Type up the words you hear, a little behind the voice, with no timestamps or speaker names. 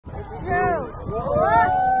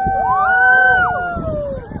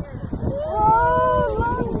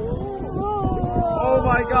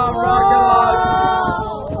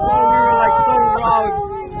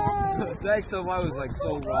so I was like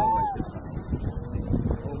so wrong like this time.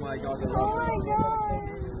 Oh my god, the rock. Oh my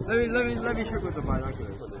god. Let me check with the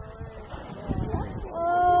binoculars on this.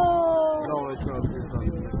 Oh. No, it's wrong.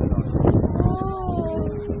 Oh.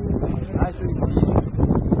 I actually see.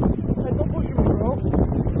 Hey, don't push me, bro.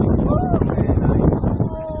 Okay, nice.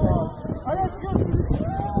 Oh, let's go see.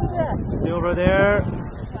 Yeah. Stay over there.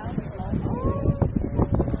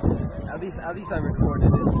 At least I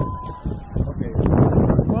recorded it. Okay.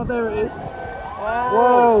 Well, there it is.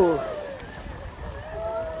 Whoa!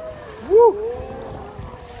 Woo!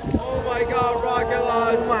 Oh my god, rocket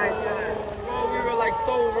launch! Oh my god. Bro, we were like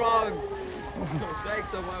so wrong. Thanks,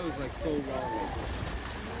 so I was like so wrong.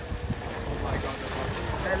 Oh my god, the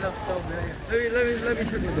rocket. That looks so brilliant. Let me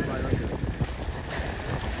check with the binoculars.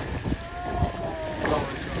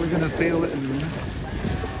 We're gonna fail it in a minute.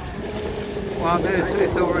 Wow,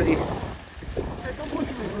 it's already. Hey, don't push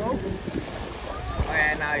me, bro. Oh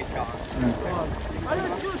yeah, now he's gone.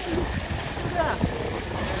 Let's go see. Yeah.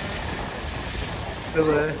 Still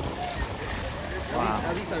there. Wow.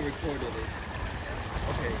 At least I recorded it.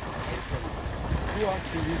 Okay. Who wants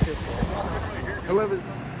to use this one? Whoever.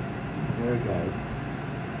 There, guys.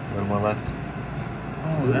 One more left.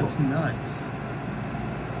 Oh, that's nuts.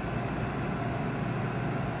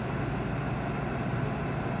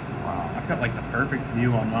 Wow, I've got like the perfect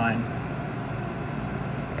view on mine.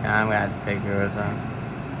 Yeah, I'm gonna have to take yours on.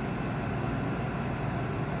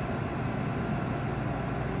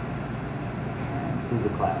 Through the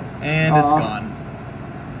clouds. And it's gone.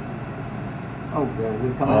 Oh, there it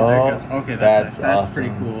is coming. Oh, there it goes. Okay, that's awesome.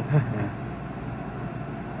 pretty cool.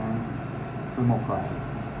 And three more clouds.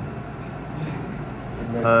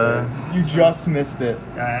 You just missed it.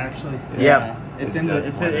 Actually. Yep. It's in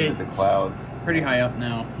the clouds. Pretty high up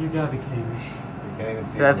now. You gotta be kidding me. You can't even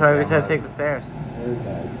see. So that's why we said take the stairs. There,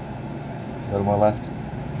 guys. A little more left.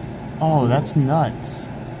 Oh, that's nuts.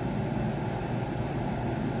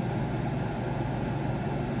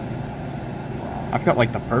 I've got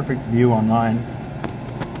like the perfect view on mine.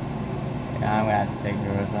 Yeah, I'm gonna have to take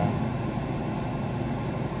yours on.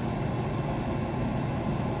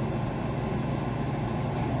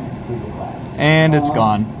 And it's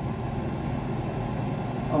gone.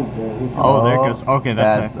 Oh, there it is. Oh, there it goes. Okay,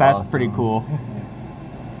 that's awesome. pretty cool.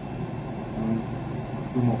 And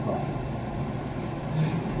two more clouds.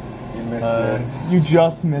 You missed it. You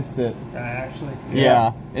just missed it. Actually.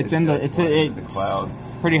 Yeah, it's in the clouds.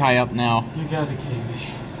 pretty high up now. You gotta be kidding me.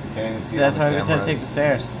 You can't even see. So that's on the why we said cameras. take the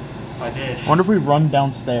stairs. I did. Wonder if we run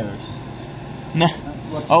downstairs. Nah.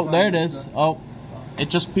 Oh, there it is. Oh, it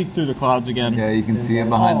just peeked through the clouds again. Yeah, you can see it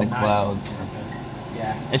behind the nice. clouds.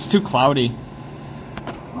 Yeah. It's too cloudy.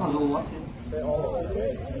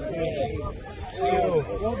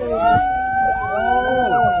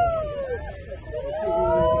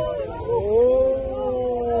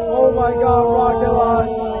 Oh my god, rocket launch!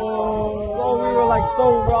 Bro, we were like so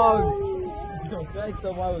wrong. Thanks, so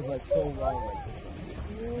I was like so wrong like this.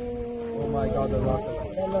 Oh my god, the rocket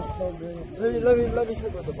launch. That looks so good. Let me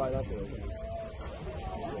check with the binoculars.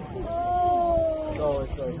 No,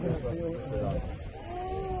 it's so good.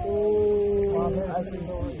 I see.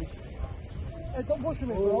 Hey, don't push me,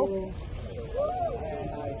 bro.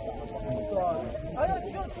 Let's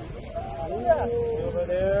go see. Yeah. Over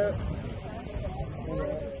there.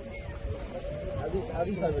 At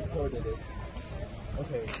least I recorded it.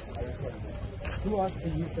 Okay, I recorded it. Who wants to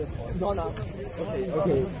use this one? No.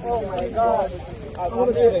 Okay. Oh my god.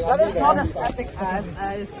 I'm kidding. That is not as epic as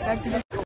I expected it